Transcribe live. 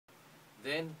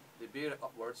Then they bear it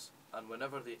upwards, and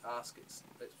whenever they ask, it's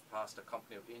past a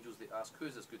company of angels, they ask, who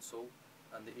is this good soul?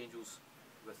 And the angels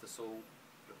with the soul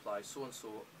reply, so and so,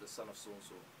 the son of so and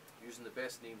so, using the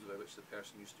best names by which the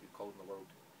person used to be called in the world.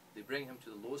 They bring him to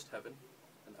the lowest heaven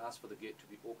and ask for the gate to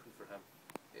be open for him.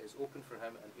 It is open for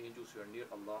him, and angels who are near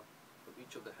Allah from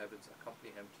each of the heavens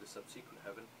accompany him to the subsequent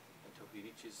heaven until he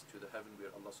reaches to the heaven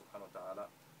where Allah subhanahu wa ta'ala,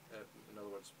 in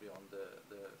other words, beyond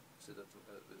where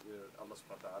Allah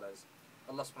subhanahu wa ta'ala is.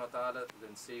 Allah subhanahu wa ta'ala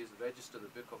then says, register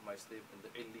the book of my slave in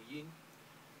the Illiyin,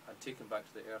 and take him back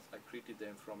to the earth. I created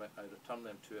them from it, I return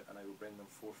them to it, and I will bring them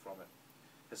forth from it.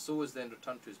 His soul is then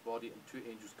returned to his body, and two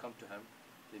angels come to him.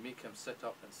 They make him sit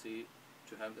up and say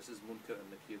to him, this is Munkar and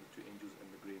Nakir, the two angels in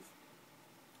the grave.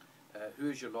 Who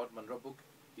is your Lord, Man Rabbuk?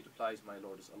 He replies, my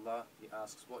Lord is Allah. He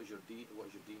asks, what is your deen,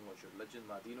 what is your religion,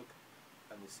 Ma Dinuk?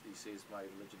 And he says, my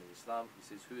religion is Islam. He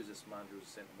says, who is this man who is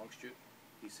sent amongst you?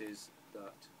 He says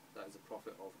that is the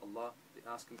Prophet of Allah. They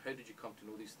ask him, how did you come to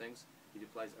know these things? He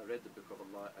replies, I read the book of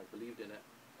Allah, I believed in it,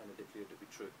 and I declared it to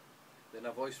be true. Then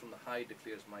a voice from the high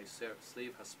declares, my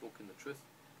slave has spoken the truth.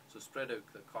 So spread out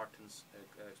the carpets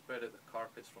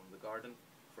from the garden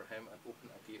for him, and open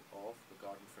a gate of the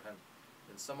garden for him.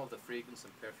 Then some of the fragrance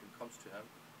and perfume comes to him.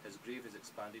 His grave is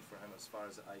expanded for him as far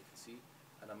as the eye can see,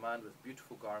 and a man with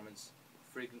beautiful garments,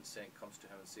 fragrant scent, comes to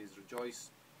him and says,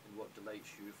 rejoice in what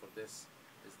delights you, for this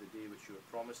is the day which you were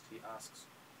promised. He asks,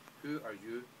 who are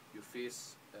you? Your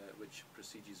face which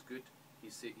precedes is good.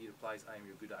 He replies, I am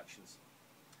your good actions.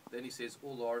 Then he says,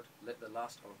 O Lord, let the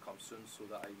last hour come soon, so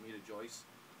that I may rejoice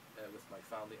with my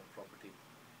family and property.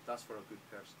 That's for a good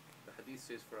person. The hadith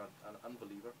says for an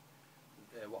unbeliever,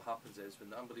 what happens is when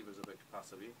the unbeliever is about to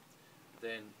pass away,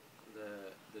 then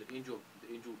the angel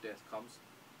death comes,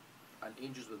 and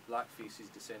angels with black faces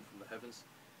descend from the heavens,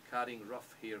 carrying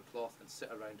rough hair cloth, and sit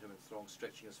around him in throngs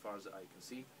stretching as far as the eye can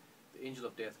see. The angel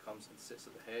of death comes and sits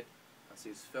at the head and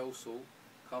says, foul soul,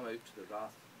 come out to the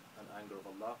wrath and anger of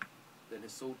Allah. Then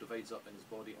his soul divides up in his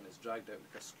body and is dragged out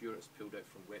like a skewer is pulled out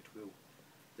from wet wool.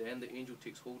 Then the angel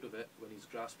takes hold of it. When he's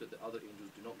grasped it, the other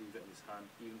angels do not leave it in his hand,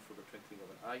 even for the twinkling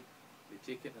of an eye. They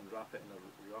take it and wrap it in a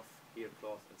rough hair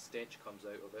cloth, and stench comes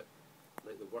out of it,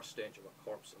 like the worst stench of a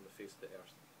corpse on the face of the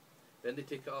earth. Then they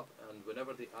take it up, and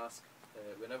whenever they pass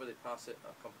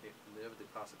a company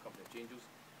of angels,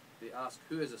 they ask,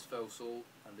 who is this foul soul?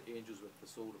 And the angels with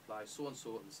the soul reply, so and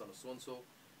so, and the son of so and so,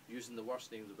 using the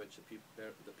worst names of which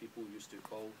the people used to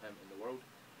call him in the world.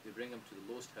 They bring him to the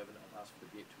lowest heaven and ask for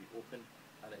the gate to be opened,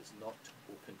 and it is not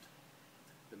opened.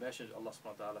 The Messenger of Allah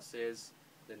subhanahu wa ta'ala says,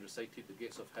 then recited, the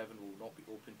gates of heaven will not be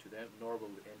opened to them, nor will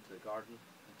they enter the garden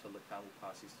until the camel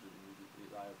passes through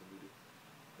the eye of the needle.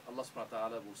 Allah subhanahu wa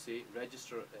ta'ala will say,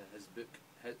 register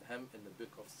him in the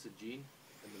book of Sijin,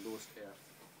 in the lowest earth.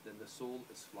 Then the soul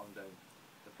is flung down.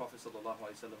 The Prophet sallallahu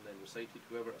alaihi wasallam then recited,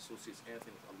 whoever associates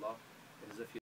anything with Allah, it is as if he